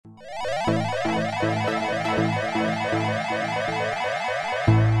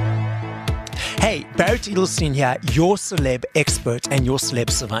Hey, Barret Edelstein here, your celeb expert and your Celeb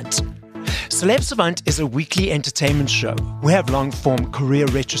Savant. Celeb Savant is a weekly entertainment show. We have long-form career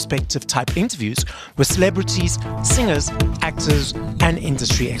retrospective type interviews with celebrities, singers, actors, and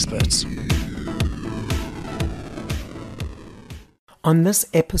industry experts. On this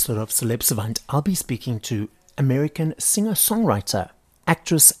episode of Celeb Savant, I'll be speaking to American singer-songwriter,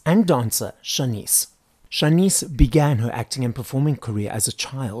 actress, and dancer Shanice. Shanice began her acting and performing career as a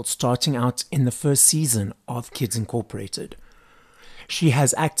child, starting out in the first season of Kids Incorporated. She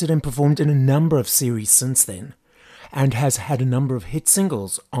has acted and performed in a number of series since then, and has had a number of hit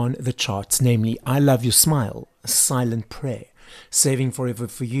singles on the charts, namely I Love Your Smile, Silent Prayer, Saving Forever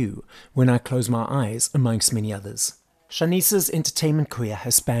for You, When I Close My Eyes, amongst many others. Shanice's entertainment career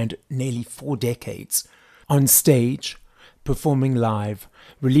has spanned nearly 4 decades, on stage, performing live,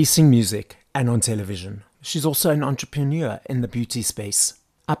 releasing music, and on television. She's also an entrepreneur in the beauty space.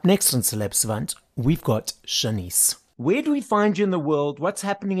 Up next on Celeb Savant, we've got Shanice. Where do we find you in the world? What's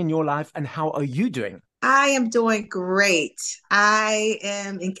happening in your life, and how are you doing? I am doing great. I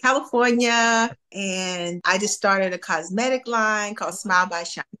am in California, and I just started a cosmetic line called Smile by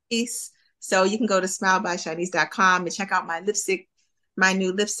Shanice. So you can go to smilebyshanice.com and check out my lipstick. My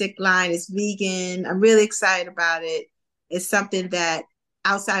new lipstick line is vegan. I'm really excited about it. It's something that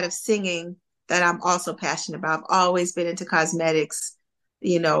outside of singing that I'm also passionate about. I've always been into cosmetics.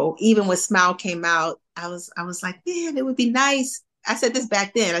 You know, even when Smile came out, I was like, man, it would be nice. I said this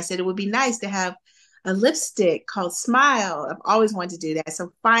back then. I said it would be nice to have a lipstick called Smile. I've always wanted to do that.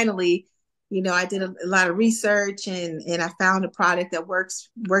 So finally, you know, I did a lot of research and I found a product that works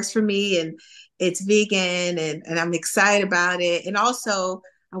for me, and it's vegan, and I'm excited about it. And also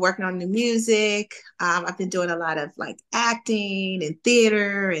I'm working on the music. I've been doing a lot of like acting and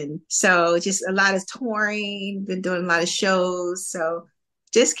theater, and so just a lot of touring, been doing a lot of shows. So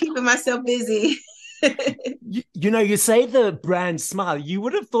just keeping myself busy. You know, you say the brand Smile, you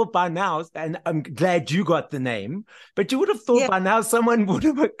would have thought by now, and I'm glad you got the name, but you would have thought by now someone would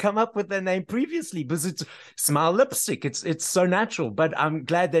have come up with the name previously, because it's Smile lipstick. It's so natural, but I'm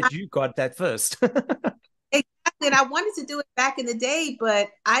glad that you got that first. Exactly. And I wanted to do it back in the day, but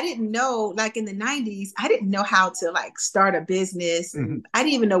I didn't know, like in the 90s, I didn't know how to like start a business. Mm-hmm. I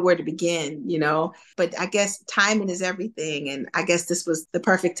didn't even know where to begin, you know, but I guess timing is everything. And I guess this was the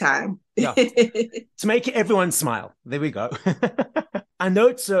perfect time. Yeah. To make everyone smile. There we go. I know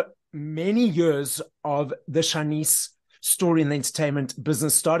it's many years of the Shanice story in the entertainment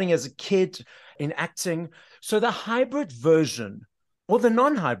business, starting as a kid in acting. So the hybrid version or the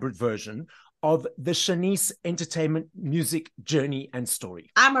non-hybrid version of the Shanice entertainment music journey and story.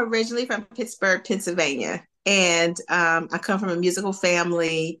 I'm originally from Pittsburgh, Pennsylvania, and I come from a musical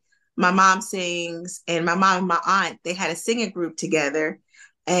family. My mom sings, and my mom and my aunt, they had a singing group together.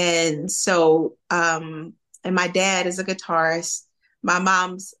 And so, and my dad is a guitarist. My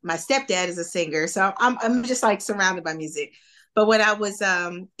stepdad is a singer. So I'm just like surrounded by music. But when I was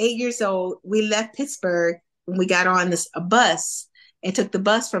 8 years old, we left Pittsburgh and we got on a bus and took the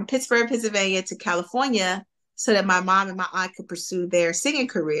bus from Pittsburgh, Pennsylvania to California so that my mom and my aunt could pursue their singing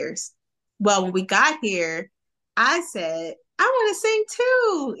careers. Well, when we got here, I said, I want to sing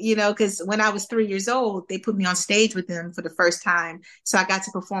too, you know, because when I was 3 years old, they put me on stage with them for the first time. So I got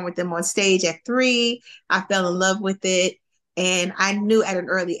to perform with them on stage at 3. I fell in love with it. And I knew at an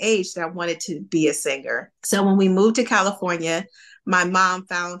early age that I wanted to be a singer. So when we moved to California, my mom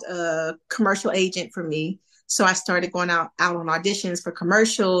found a commercial agent for me. So I started going out on auditions for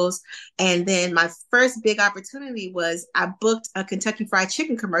commercials. And then my first big opportunity was I booked a Kentucky Fried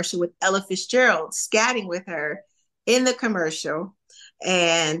Chicken commercial with Ella Fitzgerald, scatting with her in the commercial.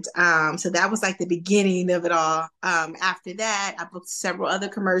 And so that was like the beginning of it all. After that, I booked several other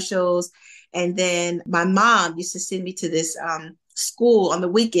commercials. And then my mom used to send me to this school on the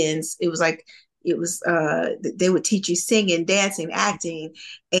weekends. They would teach you singing, dancing, acting.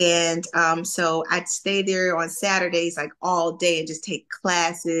 And so I'd stay there on Saturdays, like all day, and just take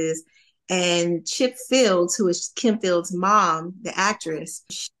classes. And Chip Fields, who is Kim Fields' mom, the actress,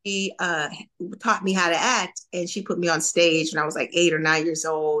 she taught me how to act, and she put me on stage when I was like 8 or 9 years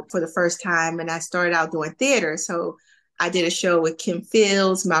old for the first time. And I started out doing theater. So I did a show with Kim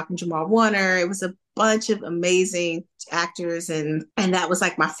Fields, Malcolm Jamal Warner. It was a bunch of amazing actors, and that was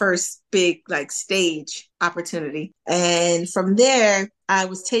like my first big like stage opportunity. And from there, I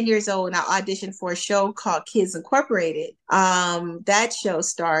was 10 years old and I auditioned for a show called Kids Incorporated. That show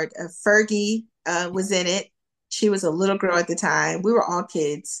starred Fergie was in it. She was a little girl at the time. We were all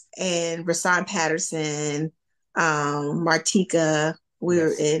kids. And Rasan Patterson, Martika, We were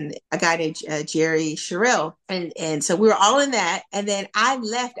Yes. in a guy named Jerry Sherrill. And so we were all in that. And then I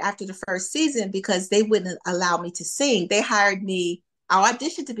left after the first season because they wouldn't allow me to sing. They hired me. I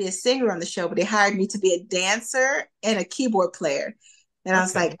auditioned to be a singer on the show, but they hired me to be a dancer and a keyboard player. And I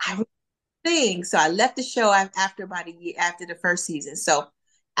was like, Okay. I really sing. So I left the show after about a year after the first season. So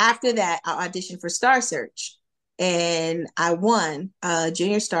after that, I auditioned for Star Search and I won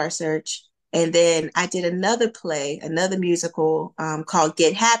Junior Star Search. And then I did another play, another musical called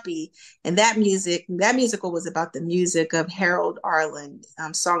Get Happy. And that musical was about the music of Harold Arlen,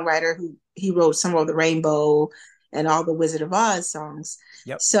 songwriter who he wrote Summer of the Rainbow and all the Wizard of Oz songs.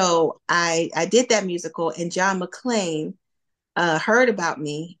 Yep. So I did that musical, and John McClane heard about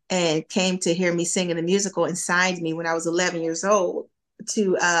me and came to hear me sing in the musical and signed me when I was 11 years old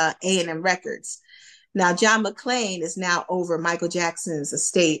to A&M Records. Now, John McClane is now over Michael Jackson's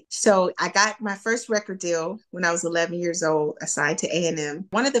estate. So I got my first record deal when I was 11 years old, assigned to A&M.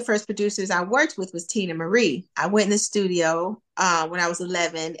 One of the first producers I worked with was Tina Marie. I went in the studio when I was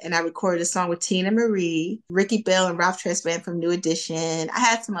 11 and I recorded a song with Tina Marie, Ricky Bell, and Ralph Tresvant from New Edition. I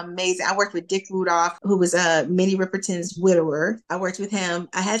had some amazing, I worked with Dick Rudolph, who was Minnie Riperton's widower. I worked with him.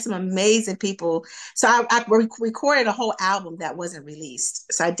 I had some amazing people. So I recorded a whole album that wasn't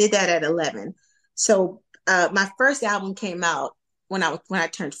released. So I did that at 11. So my first album came out when I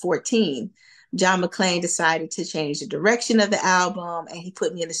turned 14. John McClane decided to change the direction of the album, and he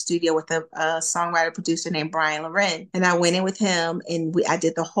put me in the studio with a songwriter producer named Brian Loren. And I went in with him, and I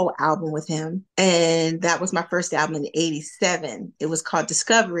did the whole album with him. And that was my first album in '87. It was called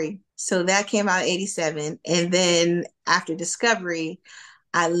Discovery. So that came out in '87. And then after Discovery,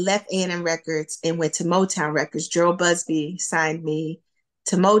 I left A&M Records and went to Motown Records. Gerald Busby signed me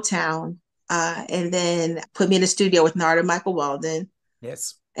to Motown. And then put me in the studio with Narda Michael Walden.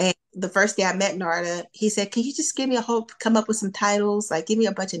 Yes. And the first day I met Narda, he said, "Can you just give me come up with some titles? Like, give me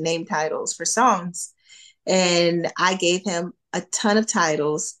a bunch of name titles for songs." And I gave him a ton of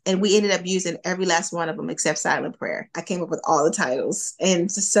titles, and we ended up using every last one of them except Silent Prayer. I came up with all the titles.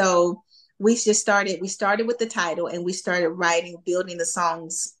 And so we started with the title, and we started building the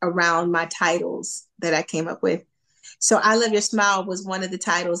songs around my titles that I came up with. So I Love Your Smile was one of the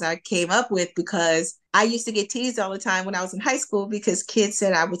titles I came up with because I used to get teased all the time when I was in high school because kids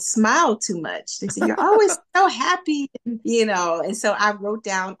said I would smile too much. They said, "You're always so happy," And so I wrote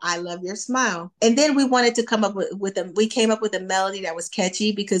down I Love Your Smile. And then we wanted to come up we came up with a melody that was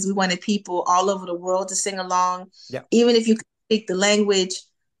catchy because we wanted people all over the world to sing along. Yeah. Even if you could speak the language,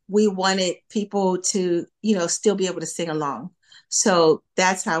 we wanted people to, still be able to sing along. So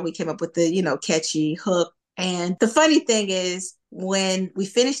that's how we came up with the, catchy hook. And the funny thing is, when we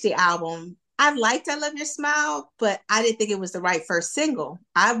finished the album, I liked I Love Your Smile, but I didn't think it was the right first single.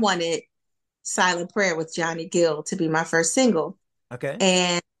 I wanted Silent Prayer with Johnny Gill to be my first single. Okay.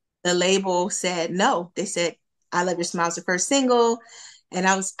 And the label said no. They said I Love Your Smile is the first single. And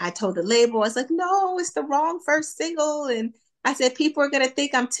I told the label, I was like, "No, it's the wrong first single." And I said, "People are going to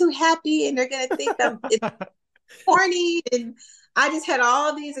think I'm too happy and they're going to think it's corny." And I just had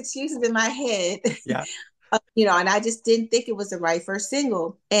all these excuses in my head. Yeah. And I just didn't think it was the right first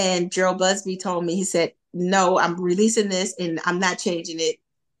single. And Gerald Busby told me, he said, "No, I'm releasing this and I'm not changing it."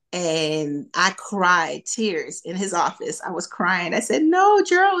 And I cried tears in his office. I was crying. I said, "No,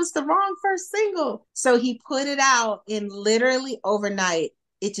 Gerald, it's the wrong first single." So he put it out, and literally overnight,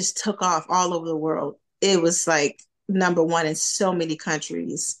 it just took off all over the world. It was like number one in so many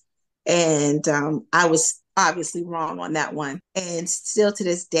countries. And I was obviously wrong on that one. And still to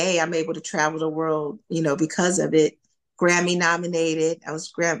this day, I'm able to travel the world, because of it. Grammy nominated. I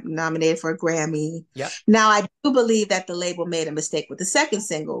was nominated for a Grammy. Yep. Now, I do believe that the label made a mistake with the second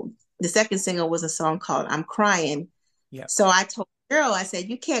single. The second single was a song called I'm Crying. Yep. So I told the girl, I said,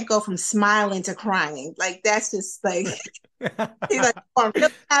 "You can't go from smiling to crying. Like, that's just like, you're like going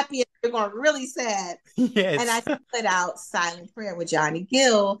really happy and you're going really sad." Yes. And I put out Silent Prayer with Johnny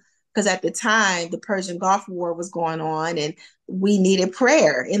Gill because at the time the Persian Gulf War was going on and we needed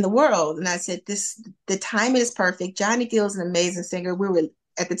prayer in the world. And I said, the timing is perfect. Johnny Gill's an amazing singer.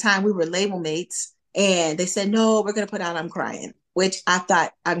 At the time we were label mates, and they said, "No, we're going to put out I'm Crying," which I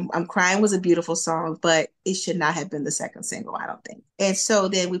thought I'm Crying was a beautiful song, but it should not have been the second single, I don't think. And so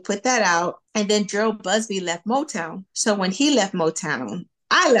then we put that out, and then Gerald Busby left Motown. So when he left Motown,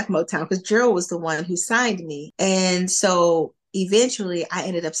 I left Motown because Gerald was the one who signed me. And so eventually I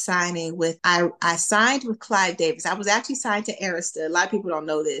ended up signing I signed with Clive Davis. I was actually signed to Arista. A lot of people don't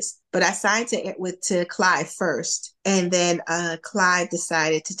know this, but I signed to Clive first. And then Clive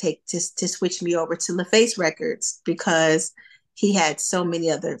decided to switch me over to LaFace Records because he had so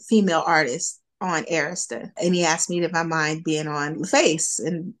many other female artists on Arista, and he asked me if I mind being on LaFace,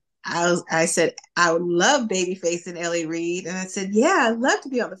 and I said I would love Babyface and Ellie Reed, and I said yeah, I'd love to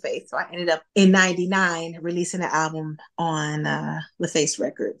be on LaFace. So I ended up in '99 releasing an album on LaFace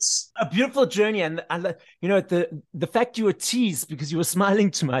Records. A beautiful journey, and the fact you were teased because you were smiling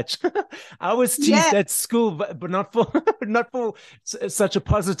too much. I was teased Yeah, at school, but not for not for such a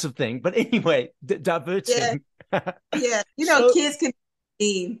positive thing. But anyway, yeah, diverting. yeah. So Kids can be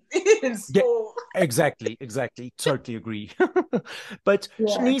mean in yeah, school. exactly. Totally agree. But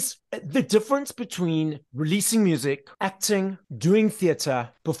Yeah. Shanice, the difference between releasing music, acting, doing theater,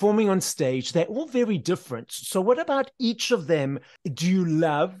 performing on stage, they're all very different. So what about each of them do you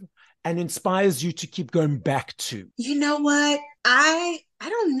love and inspires you to keep going back to? You know what? I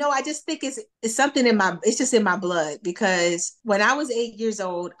don't know. I just think it's something it's just in my blood, because when I was 8 years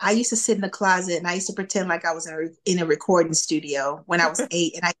old, I used to sit in the closet and I used to pretend like I was in a recording studio when I was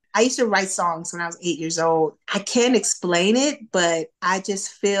eight. And I used to write songs when I was 8 years old. I can't explain it, but I just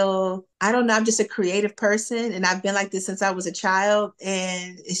feel, I don't know, I'm just a creative person, and I've been like this since I was a child.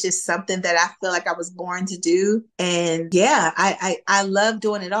 And it's just something that I feel like I was born to do. And yeah, I love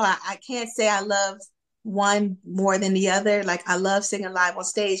doing it all. I can't say I love one more than the other. Like, I love singing live on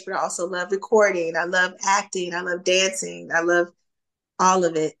stage, but I also love recording. I love acting. I love dancing. I love all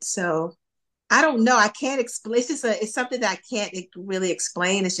of it. So I don't know. I can't explain. It's something that I can't really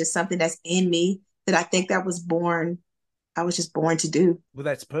explain. It's just something that's in me that I think I was just born to do. Well,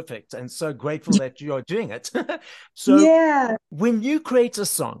 that's perfect. And so grateful that you are doing it. So Yeah. when you create a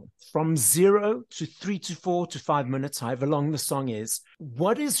song from 0 to 3 to 4 to 5 minutes, however long the song is,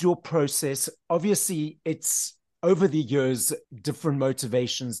 what is your process? Obviously, it's over the years, different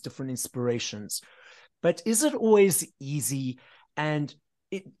motivations, different inspirations, but is it always easy? And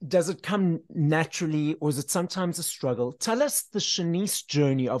does it come naturally, or is it sometimes a struggle? Tell us the Shanice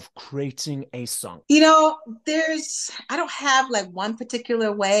journey of creating a song. I don't have like one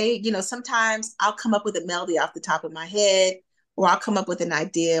particular way. Sometimes I'll come up with a melody off the top of my head, or I'll come up with an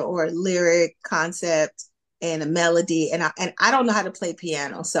idea or a lyric concept and a melody. And I don't know how to play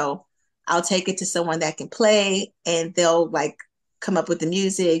piano. So I'll take it to someone that can play, and they'll like come up with the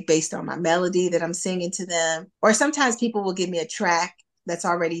music based on my melody that I'm singing to them. Or sometimes people will give me a track that's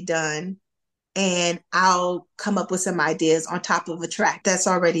already done, and I'll come up with some ideas on top of a track that's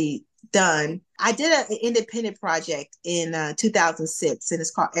already done. I did an independent project in 2006, and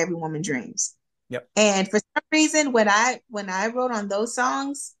it's called Every Woman Dreams. Yep. And for some reason, when I wrote on those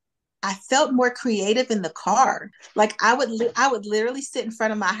songs, I felt more creative in the car. Like, I would literally sit in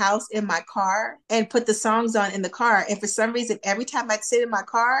front of my house in my car and put the songs on in the car. And for some reason, every time I'd sit in my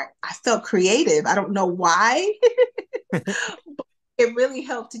car, I felt creative. I don't know why. It really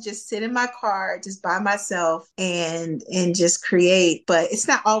helped to just sit in my car just by myself and just create. But it's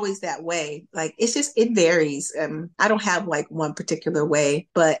not always that way. Like, it varies. I don't have like one particular way,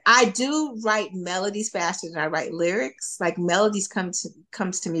 but I do write melodies faster than I write lyrics. Like, melodies comes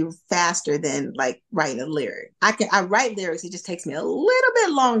to me faster than like writing a lyric. I write lyrics, it just takes me a little bit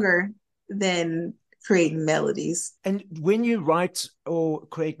longer than creating melodies. And when you write or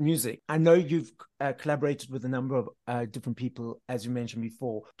create music, I know you've collaborated with a number of different people, as you mentioned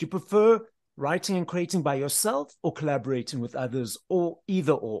before. Do you prefer writing and creating by yourself or collaborating with others, or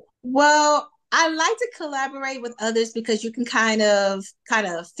either or? Well, I like to collaborate with others because you can kind of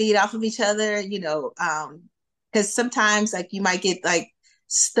feed off of each other, because sometimes like you might get like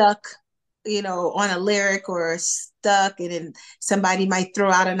stuck, on a lyric, or stuck, and then somebody might throw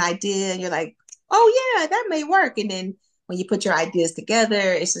out an idea and you're like, oh yeah, that may work. And then when you put your ideas together,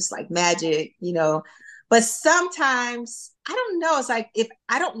 it's just like magic. But sometimes, I don't know, it's like, if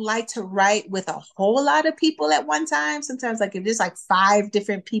I don't like to write with a whole lot of people at one time. Sometimes, like, if there's like five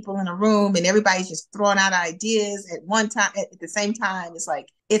different people in a room and everybody's just throwing out ideas at one time, at the same time, it's like,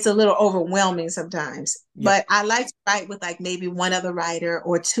 it's a little overwhelming sometimes. Yep. But I like to write with like maybe one other writer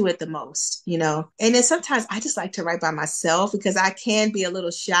or two at the most. And then sometimes I just like to write by myself because I can be a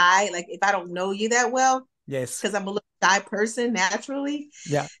little shy. Like, if I don't know you that well, Yes. because I'm a little shy person naturally.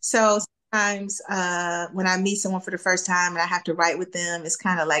 Yeah. So sometimes when I meet someone for the first time and I have to write with them, it's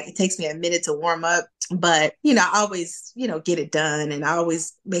kind of like it takes me a minute to warm up. But, I always, get it done, and I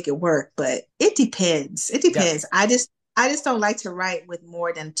always make it work. But it depends. It Yeah. depends. I just don't like to write with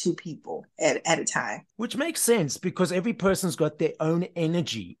more than two people at a time. Which makes sense because every person's got their own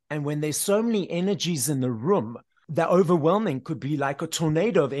energy. And when there's so many energies in the room, the overwhelming could be like a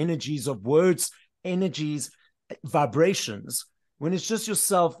tornado of energies, of words, energies, vibrations. When it's just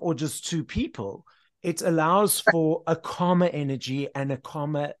yourself or just two people, it allows for a calmer energy and a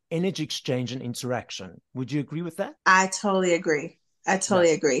calmer energy exchange and interaction. Would you agree with that? I totally agree. I Yeah.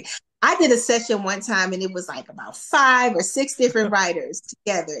 totally agree. I did a session one time and it was like about 5 or 6 different writers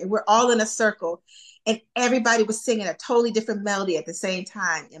together, and we're all in a circle, and everybody was singing a totally different melody at the same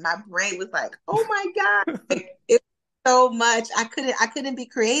time. And my brain was like, oh my God. Like, it was so much. I couldn't be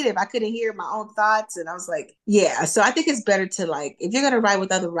creative. I couldn't hear my own thoughts. And I was like, yeah. So I think it's better to, like, if you're gonna write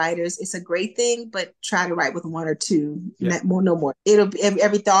with other writers, it's a great thing, but try to write with one or two, Yeah. not more, no more. It'll be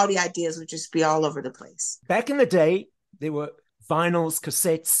all the ideas would just be all over the place. Back in the day, there were vinyls,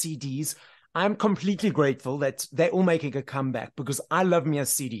 cassettes, CDs. I'm completely grateful that they're all making a comeback because I love me a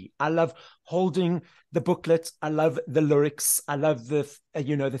CD. I love holding the booklet. I love the lyrics. I love the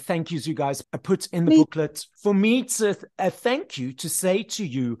thank yous you guys put in the booklet. For me, it's a thank you to say to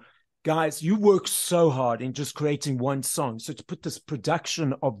you, guys, you work so hard in just creating one song. So to put this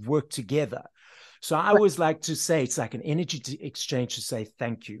production of work together. So I always like to say it's like an energy exchange to say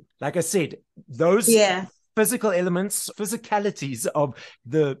thank you. Like I said, those physical elements, physicalities of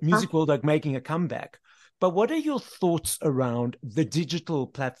the music world are making a comeback. But what are your thoughts around the digital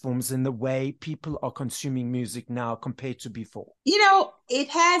platforms and the way people are consuming music now compared to before? It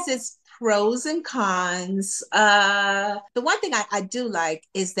has its pros and cons. The one thing I do like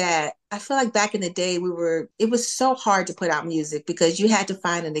is that I feel like back in the day it was so hard to put out music because you had to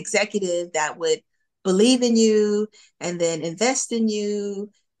find an executive that would believe in you and then invest in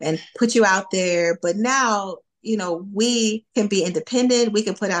you and put you out there. But now, we can be independent. We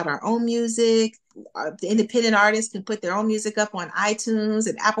can put out our own music. The independent artists can put their own music up on iTunes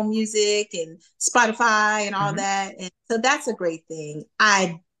and Apple Music and Spotify and all that. And so that's a great thing.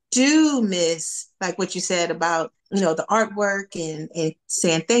 I do miss, like what you said about, the artwork and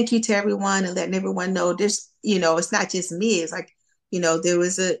saying thank you to everyone and letting everyone know there's, it's not just me. It's like, there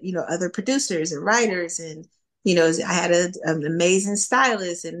was other producers and writers, and I had an amazing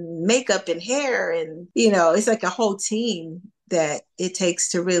stylist and makeup and hair, and it's like a whole team that it takes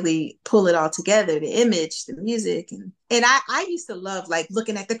to really pull it all together, the image, the music. And I used to love like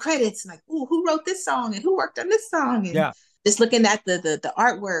looking at the credits and like, ooh, who wrote this song and who worked on this song, and just looking at the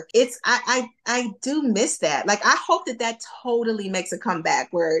artwork. I do miss that. Like, I hope that totally makes a comeback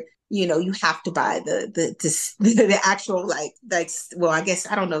where you have to buy the actual like well, I guess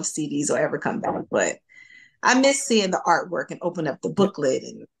I don't know if CDs will ever come back, but I miss seeing the artwork and open up the booklet,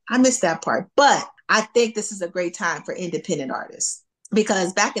 and I miss that part. But I think this is a great time for independent artists,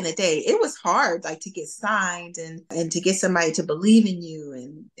 because back in the day, it was hard, like, to get signed and to get somebody to believe in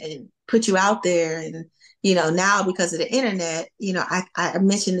you and put you out there. And now because of the internet, I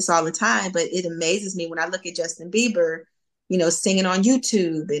mention this all the time, but it amazes me when I look at Justin Bieber, singing on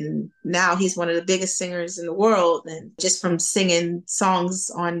YouTube. And now he's one of the biggest singers in the world, and just from singing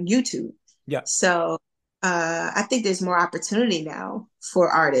songs on YouTube. Yeah. So I think there's more opportunity now for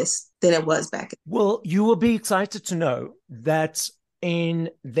artists than it was back. Well, you will be excited to know that in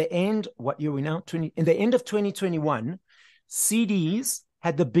the end, in the end of 2021, CDs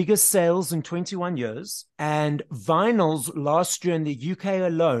had the biggest sales in 21 years, and vinyls last year in the UK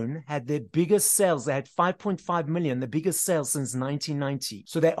alone had their biggest sales. They had 5.5 million, the biggest sales since 1990.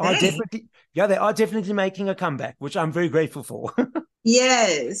 So they are definitely making a comeback, which I'm very grateful for.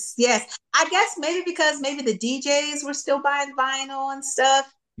 Yes. I guess maybe because maybe the DJs were still buying vinyl and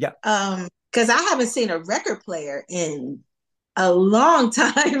stuff. Yeah. Because I haven't seen a record player in a long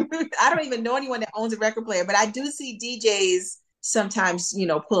time. I don't even know anyone that owns a record player, but I do see DJs sometimes,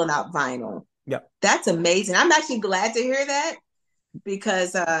 pulling out vinyl. Yeah. That's amazing. I'm actually glad to hear that,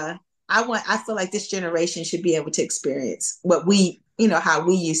 because I feel like this generation should be able to experience what how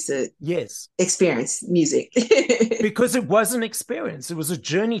we used to experience music. Because it was an experience. It was a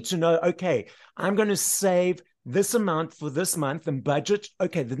journey to know, okay, I'm going to save this amount for this month and budget.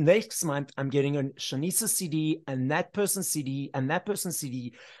 Okay, the next month I'm getting a Shanice CD and that person's CD and that person's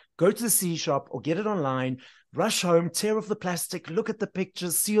CD. Go to the CD shop or get it online, rush home, tear off the plastic, look at the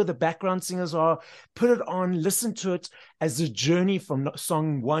pictures, see who the background singers are, put it on, listen to it as a journey from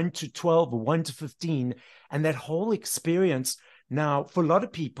song 1 to 12 or 1 to 15. And that whole experience now, for a lot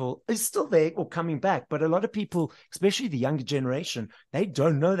of people, is still there or coming back. But a lot of people, especially the younger generation, they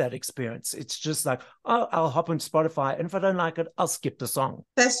don't know that experience. It's just like, oh, I'll hop on Spotify, and if I don't like it, I'll skip the song.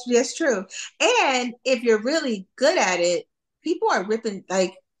 That's true. And if you're really good at it, people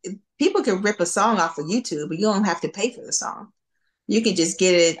can rip a song off of YouTube, but you don't have to pay for the song. You can just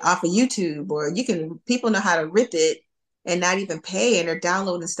get it off of YouTube, or people know how to rip it and not even pay, and they're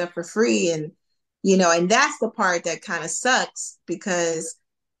downloading stuff for free. And and that's the part that kind of sucks, because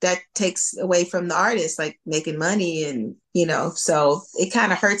that takes away from the artist, like, making money. And, so it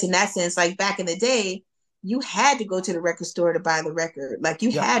kind of hurts in that sense. Like, back in the day, you had to go to the record store to buy the record. Like, you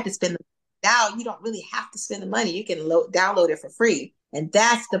had to spend now you don't really have to spend the money. You can download it for free. And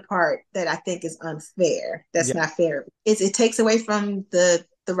that's the part that I think is unfair. That's Yeah, not fair. It takes away from the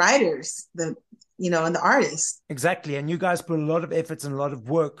writers, and the artists. exactly. And you guys put a lot of efforts and a lot of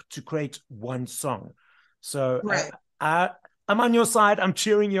work to create one song. So Right. I'm on your side. I'm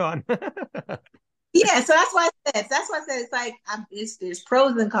cheering you on. Yeah, so that's why I said it's like there's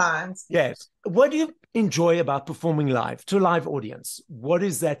pros and cons. Yes. What do you enjoy about performing live to a live audience? What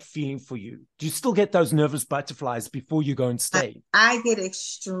is that feeling for you? Do you still get those nervous butterflies before you go on stage? I get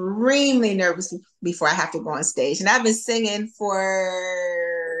extremely nervous before I have to go on stage, and I've been singing for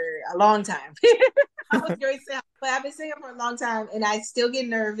a long time. I was going to say, but I've been singing for a long time, and I still get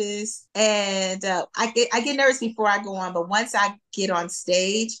nervous. And I get nervous before I go on, but once I get on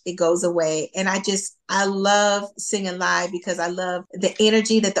stage, it goes away. And I love singing live because I love the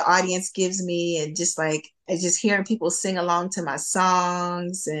energy that the audience gives me, and just hearing people sing along to my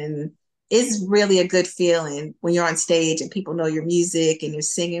songs. And it's really a good feeling when you're on stage and people know your music and they're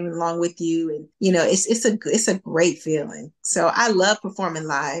singing along with you. And it's a great feeling. So I love performing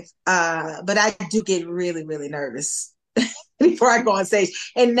live. But I do get really, really nervous before I go on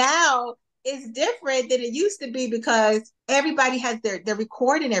stage. And now it's different than it used to be because everybody has they're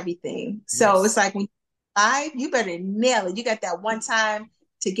recording everything. So Yes. it's like when you live, you better nail it. You got that one time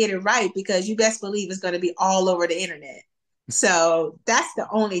to get it right because you best believe it's going to be all over the internet. So that's the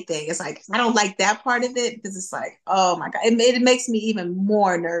only thing. It's like I don't like that part of it because it's like, oh my God, it makes me even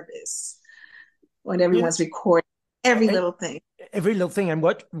more nervous when You know, everyone's recording every and little thing. every little thing. And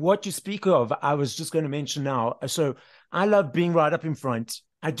what you speak of, I was just going to mention now. So I love being right up in front.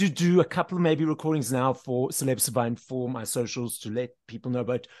 I do a couple of maybe recordings now for Celeb Savant for my socials to let people know.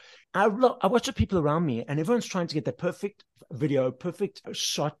 But I watch the people around me, and everyone's trying to get the perfect video, perfect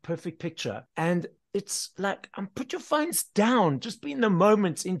shot, perfect picture. And it's like, put your phones down, just be in the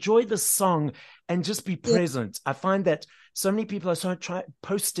moment, enjoy the song, and just be Yeah, present. I find that so many people are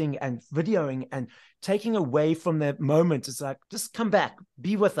posting and videoing and taking away from the moment. It's like, just come back,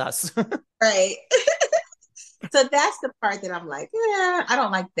 be with us. right. So that's the part that I'm like, yeah, I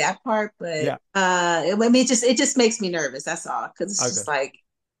don't like that part, but Yeah. it just makes me nervous. That's all, because it's Okay. just like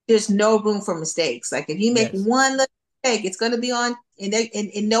there's no room for mistakes. Like if you make Yes. one little mistake, it's going to be on,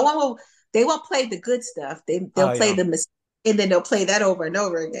 and no one will. They won't play the good stuff. They'll Oh, play yeah. the mistake, and then they'll play that over and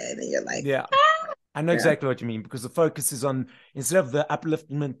over again, and you're like, Yeah. I know yeah, exactly what you mean because the focus is on, instead of the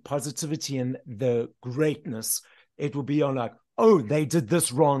upliftment, positivity, and the greatness, it will be on like, oh, they did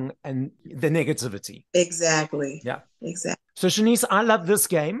this wrong and the negativity. exactly, Yeah. exactly. So, Shanice, I love this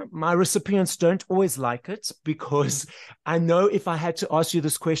game. My recipients don't always like it because I know if I had to ask you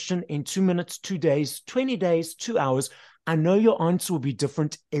this question in 2 minutes, 2 days, 20 days, 2 hours, I know your answer will be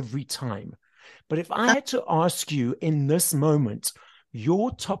different every time. But if I had to ask you in this moment,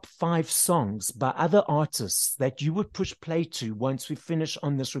 your top 5 songs by other artists that you would push play to once we finish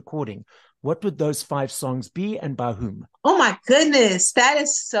on this recording, what would those 5 songs be and by whom? Oh my goodness, that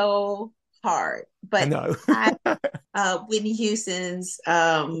is so hard. I But know. I Whitney Houston's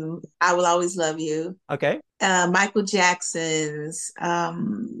 "I Will Always Love You," Okay. Michael Jackson's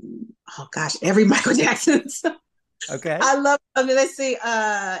oh gosh, every Michael Jackson's. Okay. I mean, let's see,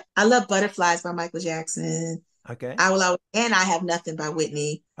 I love Butterflies by Michael Jackson. Okay. I Will Always, and I Have Nothing by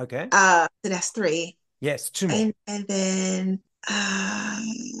Whitney. Okay. So that's three. Yes. Two more. And then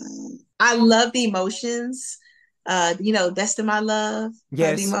I love the Emotions. Best of My Love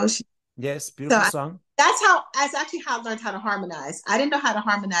by the Yes. Emotions. Yes. So Beautiful song. that's actually how I learned how to harmonize. I didn't know how to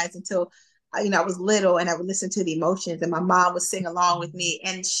harmonize until I was little and I would listen to the Emotions and my mom would sing along with me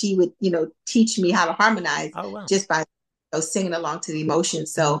and she would teach me how to harmonize Oh, wow. just by singing along to the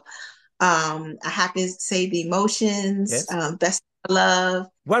Emotions. So I have to say the Emotions, Yes. Best of Love.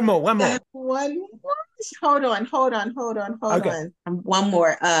 One more. One more. One more. Hold Okay. on. One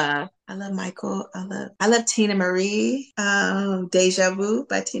more. I love Michael. I love Tina Marie. Deja Vu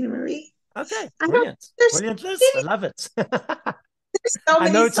by Tina Marie. Okay. I don't Brilliant. there's Brilliant list. I many, love it. there's so I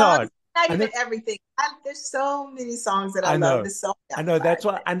know many it's hard. songs. Not I know. even everything. There's so many songs that I I love. know. There's so I know. five.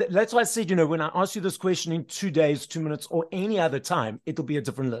 That's why I said, when I ask you this question in 2 days, 2 minutes, or any other time, it'll be a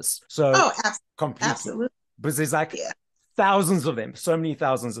different list. So Oh, completely. absolutely. Because there's like Yeah. thousands of them, so many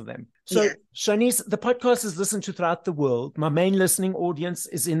thousands of them. So, Yeah. Shanice, the podcast is listened to throughout the world. My main listening audience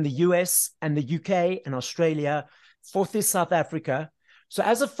is in the US and the UK and Australia. Fourth is South Africa. So,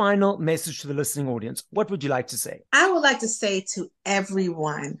 as a final message to the listening audience, what would you like to say? I would like to say to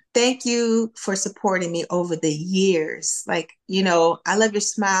everyone, thank you for supporting me over the years. Like, I love your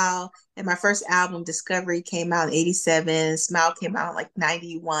smile. And my first album, Discovery, came out in 87. Smile came out in like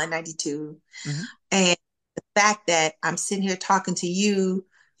 91, 92. Mm-hmm. And the fact that I'm sitting here talking to you,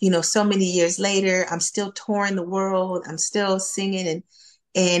 so many years later, I'm still touring the world. I'm still singing,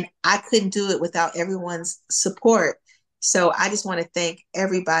 and I couldn't do it without everyone's support. So I just want to thank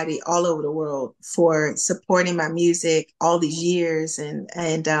everybody all over the world for supporting my music all these years, and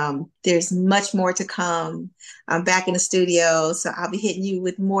there's much more to come. I'm back in the studio, so I'll be hitting you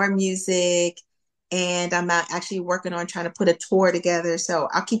with more music, and I'm not actually working on trying to put a tour together. So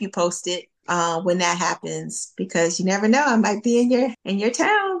I'll keep you posted when that happens, because you never know, I might be in your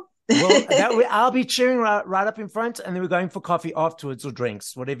town. Well, I'll be cheering right up in front, and then we're going for coffee afterwards or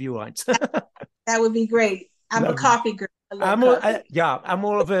drinks, whatever you want. That would be great. I'm a Lovely. coffee girl. I love coffee. Yeah, I'm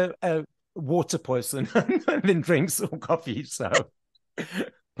more of a water person than drinks or coffee. So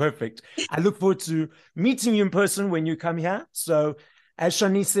perfect. I look forward to meeting you in person when you come here. So, as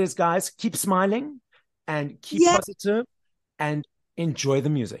Shanice says, guys, keep smiling and keep Yes, positive and enjoy the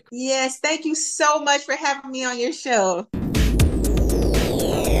music. yes. Thank you so much for having me on your show.